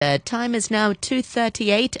Time is now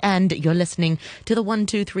 2:38 and you're listening to the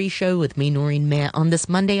 123 show with me, Noreen Mayer, on this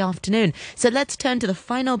Monday afternoon. So let's turn to the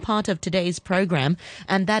final part of today's program,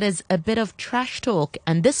 and that is a bit of trash talk.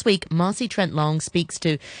 And this week, Marcy Trent-Long speaks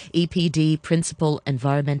to EPD Principal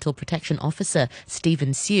Environmental Protection Officer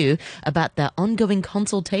Stephen Siew about their ongoing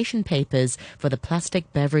consultation papers for the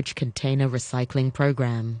plastic beverage container recycling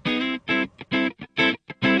program.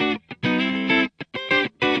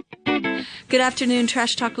 Good afternoon,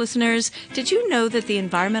 Trash Talk listeners. Did you know that the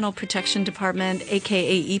Environmental Protection Department,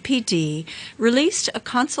 aka EPD, released a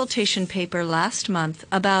consultation paper last month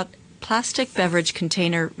about plastic beverage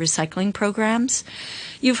container recycling programs?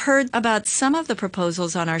 You've heard about some of the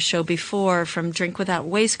proposals on our show before from Drink Without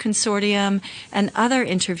Waste Consortium and other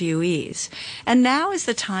interviewees. And now is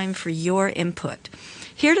the time for your input.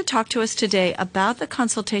 Here to talk to us today about the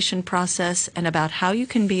consultation process and about how you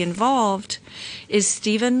can be involved is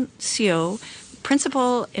Stephen Siew,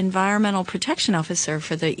 Principal Environmental Protection Officer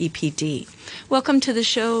for the EPD. Welcome to the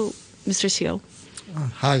show, Mr. Siew.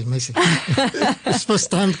 Hi, Macy. It's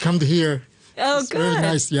first time to come to here. Oh, it's good. Very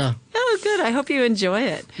nice, yeah. Oh, good. I hope you enjoy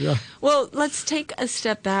it. Yeah. Well, let's take a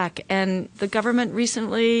step back. And the government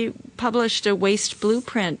recently published a waste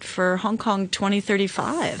blueprint for Hong Kong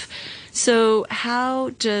 2035. So how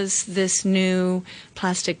does this new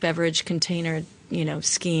plastic beverage container,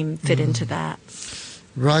 scheme fit into that?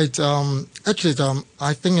 Right. Actually,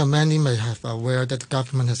 I think many may have aware that the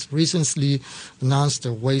government has recently announced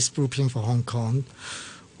the waste blueprint for Hong Kong.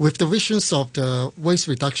 With the visions of the waste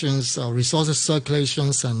reductions, resources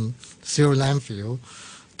circulations, and zero landfill,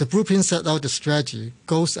 the blueprint set out the strategy,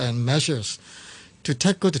 goals, and measures to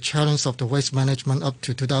tackle the challenge of the waste management up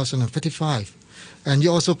to 2055. And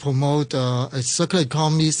you also promote a circular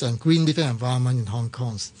economies and green living environment in Hong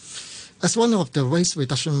Kong. As one of the waste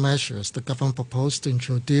reduction measures, the government proposed to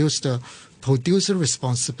introduce the Producer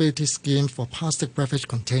Responsibility Scheme for Plastic Beverage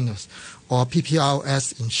Containers, or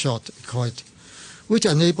PPRS in short, we call it, which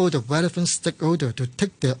enable the relevant stakeholder to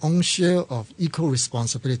take their own share of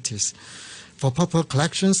eco-responsibilities for proper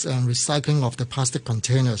collections and recycling of the plastic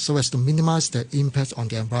containers so as to minimize their impact on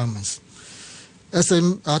the environment. This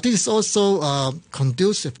is also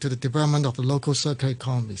conducive to the development of the local circular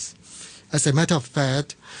economies. As a matter of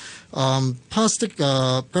fact, plastic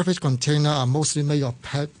beverage containers are mostly made of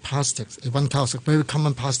plastics. One kind of very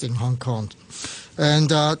common plastic in Hong Kong. And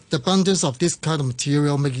the abundance of this kind of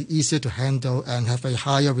material make it easier to handle and have a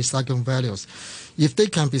higher recycling values. If they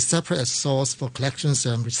can be separate as source for collections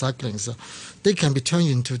and recyclings, they can be turned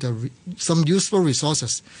into some useful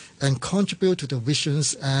resources and contribute to the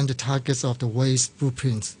visions and the targets of the waste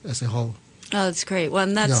blueprints as a whole. Oh, that's great. Well,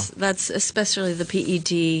 and that's especially the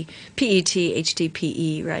PET,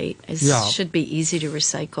 HDPE, right? Should be easy to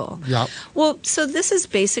recycle. Yeah. Well, so this is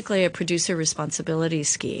basically a producer responsibility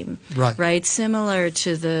scheme, right? Similar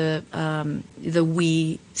to the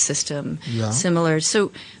WE system. Yeah. Similar.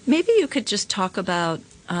 So maybe you could just talk about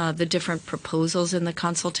the different proposals in the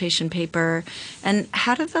consultation paper, and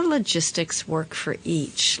how do the logistics work for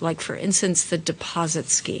each? Like, for instance, the deposit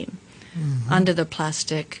scheme. Mm-hmm. Under the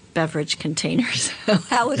plastic beverage containers.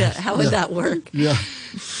 How would that work? Yeah.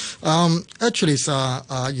 Actually,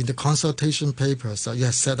 in the consultation papers, you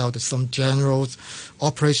have set out some general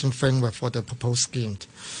operation framework for the proposed scheme.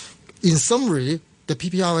 In summary, the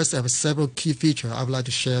PPRS have several key features I would like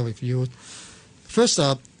to share with you. First,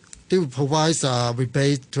 they will provide a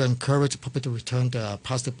rebate to encourage people to return the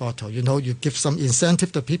plastic bottle. You give some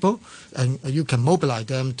incentive to people, and you can mobilize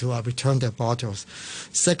them to return their bottles.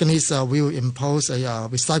 Second is we will impose a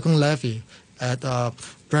recycling levy at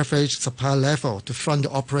beverage supply level to fund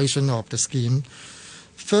the operation of the scheme.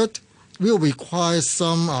 Third, we will require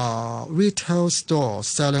some retail stores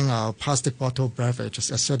selling plastic bottle beverages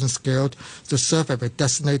at certain scale to serve as a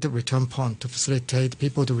designated return point to facilitate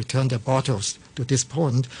people to return their bottles to this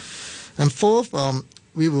point. And fourth,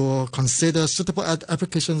 we will consider suitable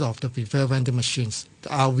applications of the reverse vending machines. The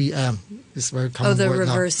RVM is very common. Oh, the word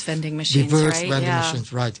reverse now. vending machines, reverse right? vending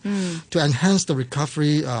machines, right. To enhance the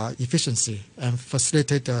recovery efficiency and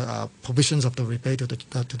facilitate the provisions of the rebate to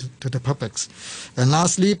the public. And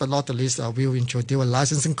lastly, but not the least, we will introduce a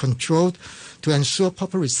licensing control to ensure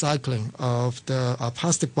proper recycling of the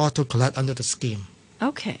plastic bottle collected under the scheme.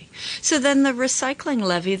 Okay. So then the recycling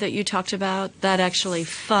levy that you talked about, that actually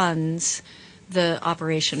funds the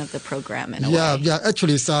operation of the program in a way. Yeah.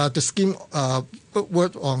 Actually, the scheme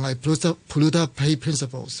work on a polluter pay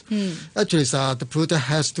principles. Actually, the polluter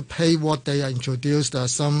has to pay what they introduced,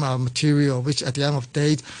 some material which at the end of the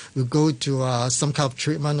day will go to some kind of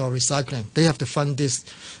treatment or recycling. They have to fund this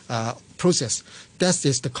process. That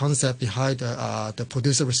is the concept behind the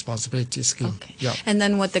producer responsibility scheme. Okay. Yeah. And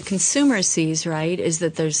then what the consumer sees, right, is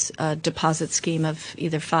that there's a deposit scheme of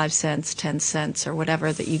either 5 cents, 10 cents, or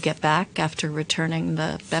whatever that you get back after returning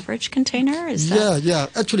the beverage container. Is that? Yeah.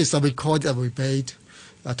 Actually, so we call it a rebate.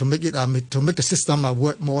 To make the system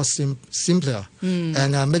work more simpler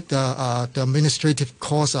and make the administrative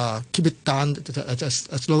costs keep it down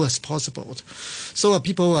as low as possible. So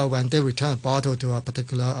people when they return a bottle to a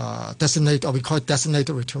particular designated, or we call it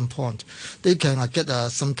designated return point, they can get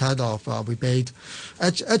some kind of rebate.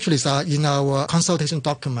 Actually, in our consultation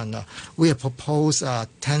document, we have proposed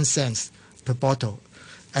 10 cents per bottle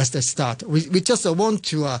as the start. We just want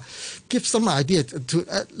to give some idea to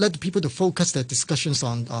let the people to focus their discussions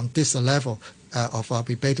on this level of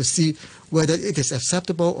rebate to see whether it is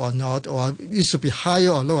acceptable or not, or it should be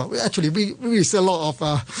higher or lower. Actually, we receive a lot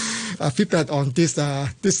of feedback on this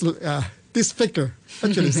figure.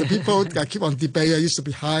 Actually, so people keep on debating it should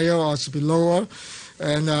be higher or it should be lower.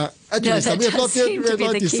 And actually, no, we have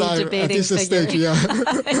not decided at this stage. Yeah.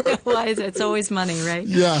 Why is it? It's always money, right?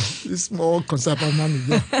 Yeah, it's more concept of money.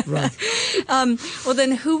 Yeah, right. Well,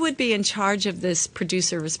 then who would be in charge of this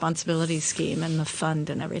producer responsibility scheme and the fund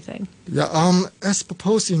and everything? Yeah, as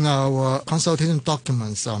proposed in our consultation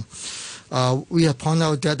documents, we have pointed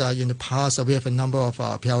out that in the past we have a number of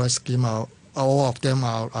PRS schemes. All of them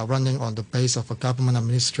are running on the base of a government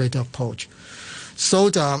administrative approach.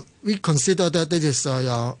 So we consider that it is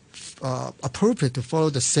appropriate to follow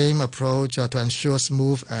the same approach to ensure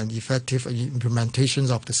smooth and effective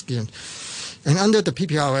implementations of the scheme. And under the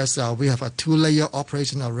PPRS, we have a two-layer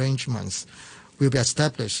operation arrangements will be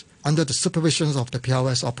established under the supervision of the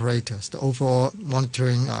PRS operators, the overall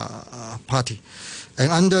monitoring party.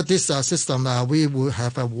 And under this system, we will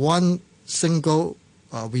have one single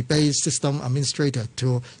rebate system administrator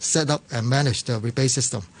to set up and manage the rebate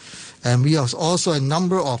system. And we have also a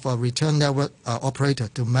number of return network operators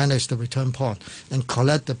to manage the return point and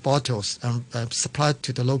collect the bottles and supply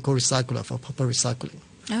to the local recycler for proper recycling.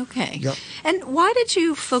 Okay. Yep. And why did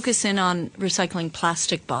you focus in on recycling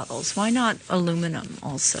plastic bottles? Why not aluminum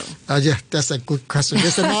also? Yeah, that's a good question.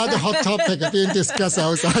 There's another hot topic being discussed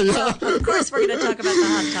outside. Well, of course, we're going to talk about the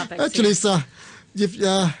hot topics. Actually, sir, if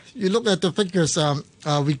you look at the figures,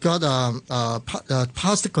 we got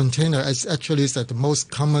plastic container is actually the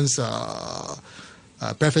most common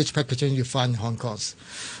beverage packaging you find in Hong Kong.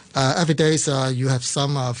 Every day, you have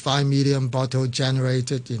some 5 million bottles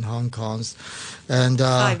generated in Hong Kong. And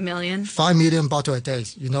 5 million? 5 million bottles a day.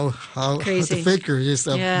 You know how the figure is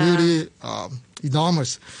really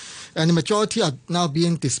enormous. And the majority are now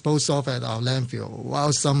being disposed of at our landfill,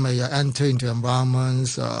 while some may enter into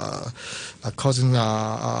environments, causing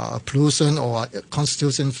pollution or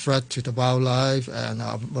constituting threat to the wildlife and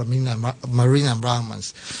marine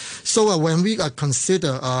environments. So when we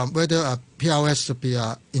consider whether a PRS should be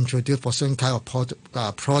introduced for certain kind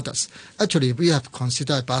of products, actually we have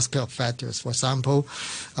considered a basket of factors. For example,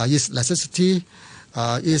 is necessity,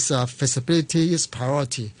 is feasibility, is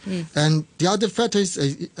priority. And the other factor is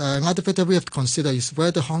another factor we have to consider is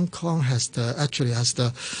whether Hong Kong has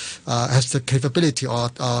the capability or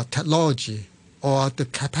technology or the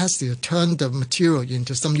capacity to turn the material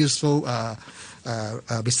into some useful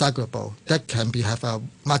recyclable that can have a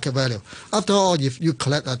market value. After all, if you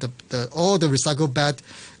collect all the recycled bag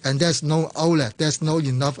and there's no outlet, there's not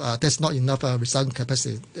enough recycling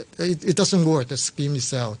capacity, it doesn't work. The scheme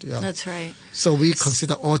itself. Yeah. That's right. So we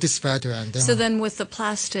consider all these factors. And then so then with the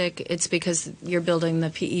plastic, it's because you're building the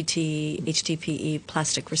PET, HDPE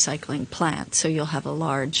plastic recycling plant, so you'll have a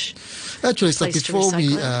large actually, so place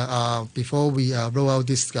before we roll out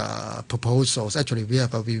these proposals, actually we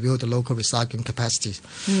have reviewed the local recycling capacity.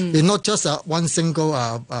 It's not just one single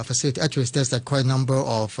facility. Actually, there's quite a number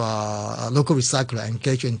of local recyclers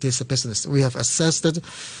engaged in this business. We have assessed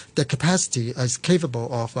the capacity is capable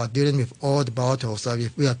of dealing with all the bottles.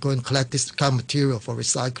 If we are going to collect this kind of material for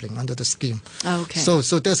recycling under the scheme. Okay. So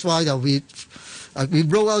that's why we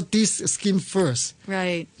roll out this scheme first.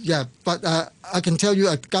 Right. Yeah, but I can tell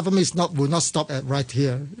you, government will not stop at right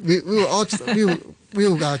here. We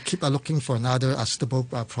will keep looking for another suitable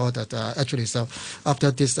product. Actually, so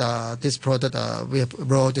after this product, we have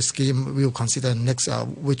rolled the scheme. We will consider next,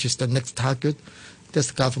 which is the next target. This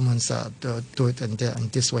government's do it in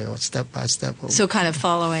this way or step by step. So kind of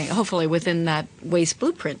following, hopefully within that waste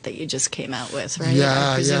blueprint that you just came out with, right?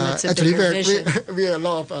 Yeah. It's a Actually, bigger vision. we have a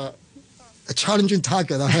lot of a challenging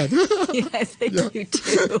target ahead. Yeah, I think you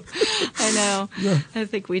do. I know. Yeah. I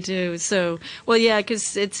think we do. So, well, yeah,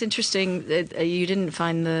 because it's interesting that you didn't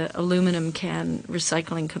find the aluminum can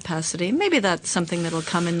recycling capacity. Maybe that's something that'll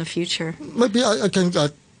come in the future. Maybe I can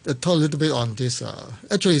talk a little bit on this.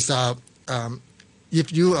 Actually, it's,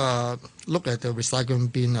 if you look at the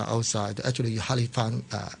recycling bin outside, actually you hardly find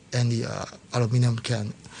any aluminum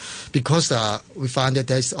can, because we find that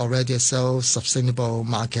there's already a self-sustainable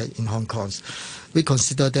market in Hong Kong. We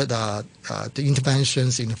consider that the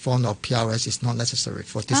interventions in the form of PRS is not necessary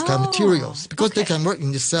for this kind of materials, because they can work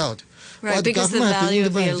in the cell. Right, While because the value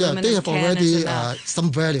of the aluminum they have can already is enough.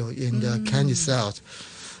 some value in the can itself.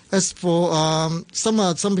 As for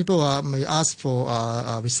some people may ask for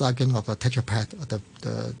recycling of a Tetra Pak, the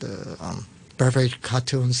beverage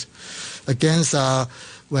cartons. Again,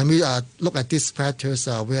 when we look at these factors,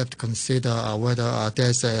 we have to consider whether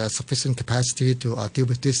there's a sufficient capacity to deal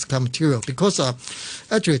with this kind of material. Because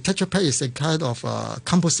actually, Tetra Pak is a kind of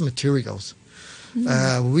composite materials.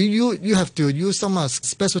 You have to use some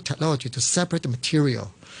special technology to separate the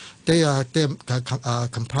material. They are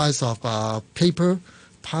comprised of paper,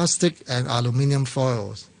 plastic, and aluminum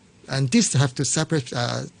foils. And these have to separate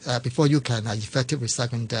before you can effectively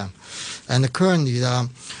recycle them. And currently,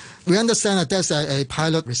 we understand that there's a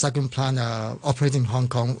pilot recycling plant operating in Hong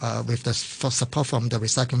Kong with the support from the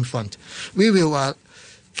Recycling Fund. We will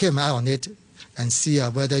keep an eye on it and see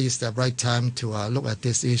whether it's the right time to look at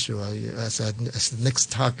this issue as the next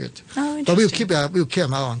target. Oh, interesting. But we'll keep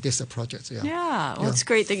an eye on this project. Yeah, well, it's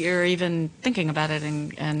great that you're even thinking about it,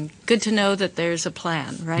 and good to know that there's a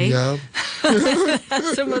plan, right? Yeah.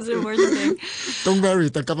 That's the most important thing. Don't worry,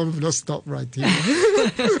 the government will not stop right here.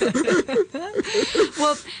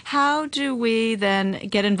 Well, how do we then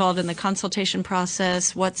get involved in the consultation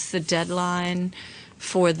process? What's the deadline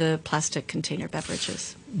for the plastic container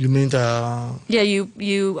beverages? You mean the... Yeah,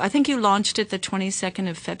 I think you launched it the 22nd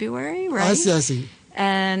of February, right? I see.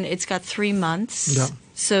 And it's got 3 months. Yeah.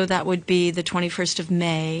 So that would be the 21st of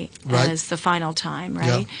May as the final time,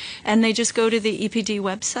 right? Yeah. And they just go to the EPD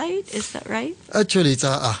website, is that right? Actually,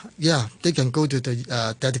 they can go to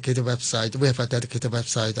the dedicated website. We have a dedicated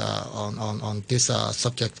website on this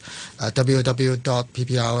subject,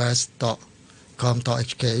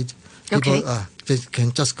 www.pprs.com.hk. People they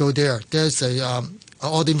can just go there. There's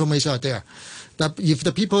all the information are there. That if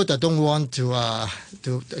the people that don't want to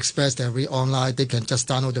express their read online, they can just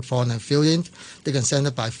download the form and fill in. They can send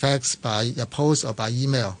it by fax, by post, or by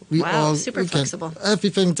email. Super flexible.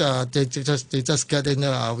 Everything they just get in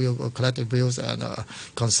there. We'll collect the views and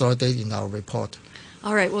consolidate in our report.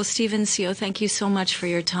 All right. Well, Stephen Seo, thank you so much for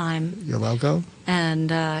your time. You're welcome.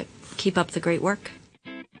 And keep up the great work.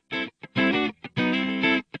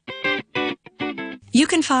 You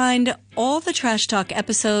can find all the Trash Talk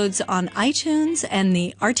episodes on iTunes and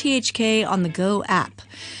the RTHK On The Go app.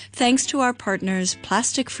 Thanks to our partners,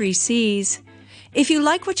 Plastic Free Seas. If you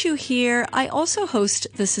like what you hear, I also host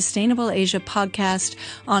the Sustainable Asia podcast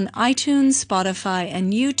on iTunes, Spotify,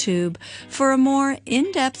 and YouTube for a more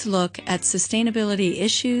in-depth look at sustainability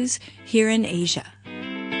issues here in Asia.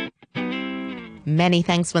 Many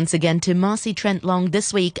thanks once again to Marcy Trent Long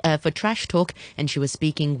this week for Trash Talk, and she was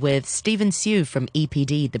speaking with Stephen Seo from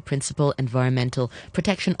EPD, the Principal Environmental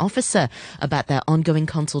Protection Officer, about their ongoing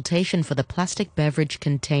consultation for the plastic beverage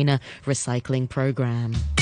container recycling program.